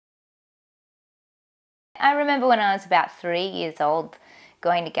I remember when I was about 3 years old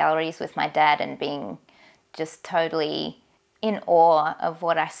going to galleries with my dad and being just totally in awe of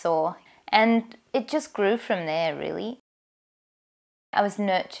what I saw. And it just grew from there, really. I was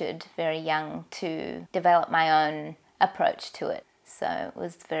nurtured very young to develop my own approach to it. So it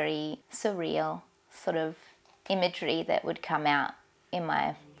was very surreal sort of imagery that would come out in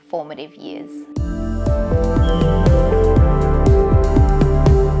my formative years.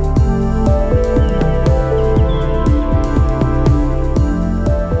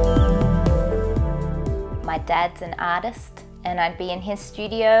 My dad's an artist, and I'd be in his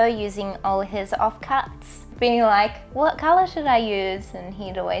studio using all his offcuts, being like, what colour should I use? And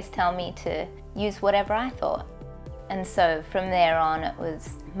he'd always tell me to use whatever I thought. And so from there on it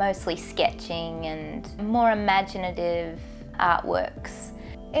was mostly sketching and more imaginative artworks.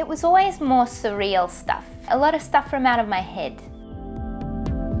 It was always more surreal stuff, a lot of stuff from out of my head.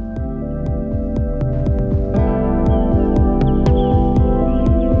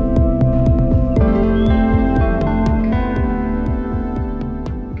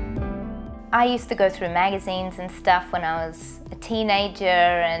 I used to go through magazines and stuff when I was a teenager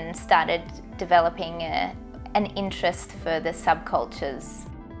and started developing an interest for the subcultures.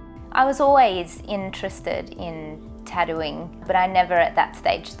 I was always interested in tattooing, but I never at that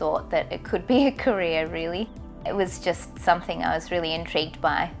stage thought that it could be a career, really. It was just something I was really intrigued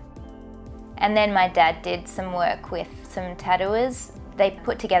by. And then my dad did some work with some tattooers. They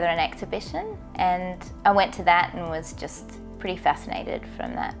put together an exhibition and I went to that and was just pretty fascinated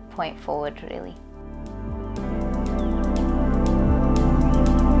from that point forward, really.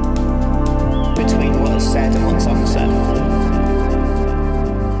 Between what is said and what's unsaid.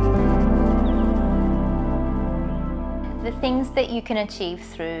 The things that you can achieve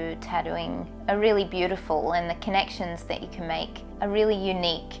through tattooing are really beautiful, and the connections that you can make are really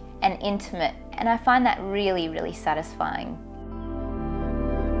unique and intimate, and I find that really, really satisfying.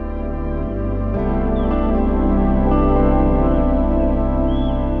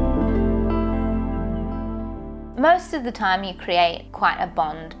 Most of the time you create quite a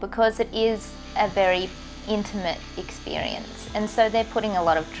bond because it is a very intimate experience, and so they're putting a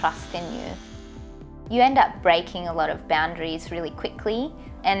lot of trust in you. You end up breaking a lot of boundaries really quickly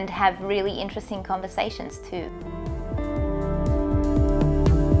and have really interesting conversations too.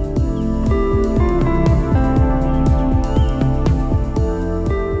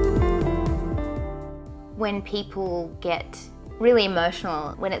 When people get really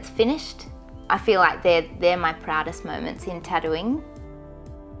emotional when it's finished, I feel like they're my proudest moments in tattooing.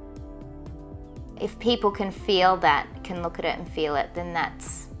 If people can feel that, can look at it and feel it, then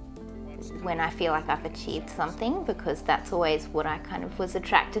that's when I feel like I've achieved something, because that's always what I kind of was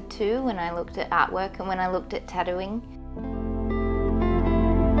attracted to when I looked at artwork and when I looked at tattooing.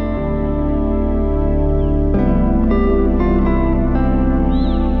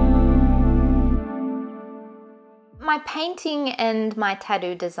 My painting and my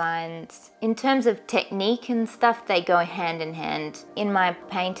tattoo designs, in terms of technique and stuff, they go hand in hand. In my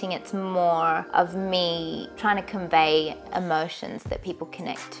painting, it's more of me trying to convey emotions that people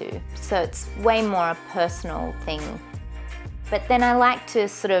connect to. So it's way more a personal thing. But then I like to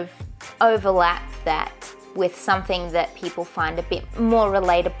sort of overlap that with something that people find a bit more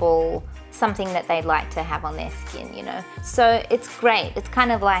relatable, something that they'd like to have on their skin, you know. So it's great. It's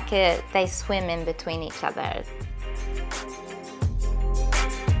kind of like they swim in between each other.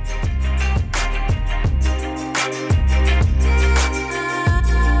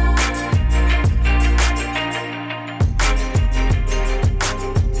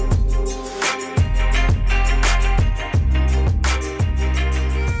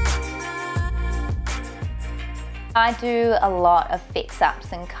 I do a lot of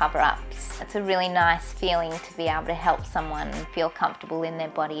fix-ups and cover-ups. It's a really nice feeling to be able to help someone feel comfortable in their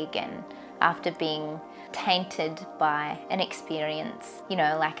body again after being tainted by an experience. You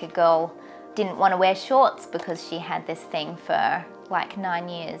know, like a girl didn't want to wear shorts because she had this thing for like 9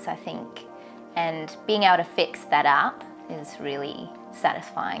 years, I think. And being able to fix that up is really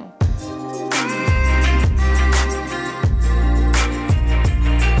satisfying.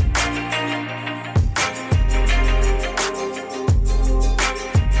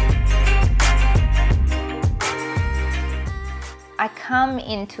 I come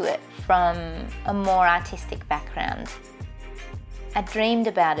into it from a more artistic background. I dreamed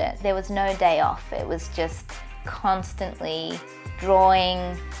about it. There was no day off. It was just constantly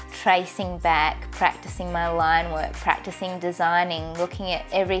drawing, tracing back, practicing my line work, practicing designing, looking at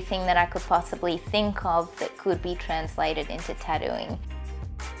everything that I could possibly think of that could be translated into tattooing.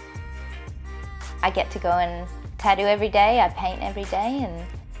 I get to go and tattoo every day, I paint every day, and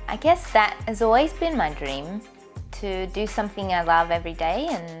I guess that has always been my dream, to do something I love every day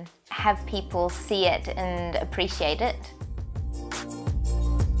and have people see it and appreciate it.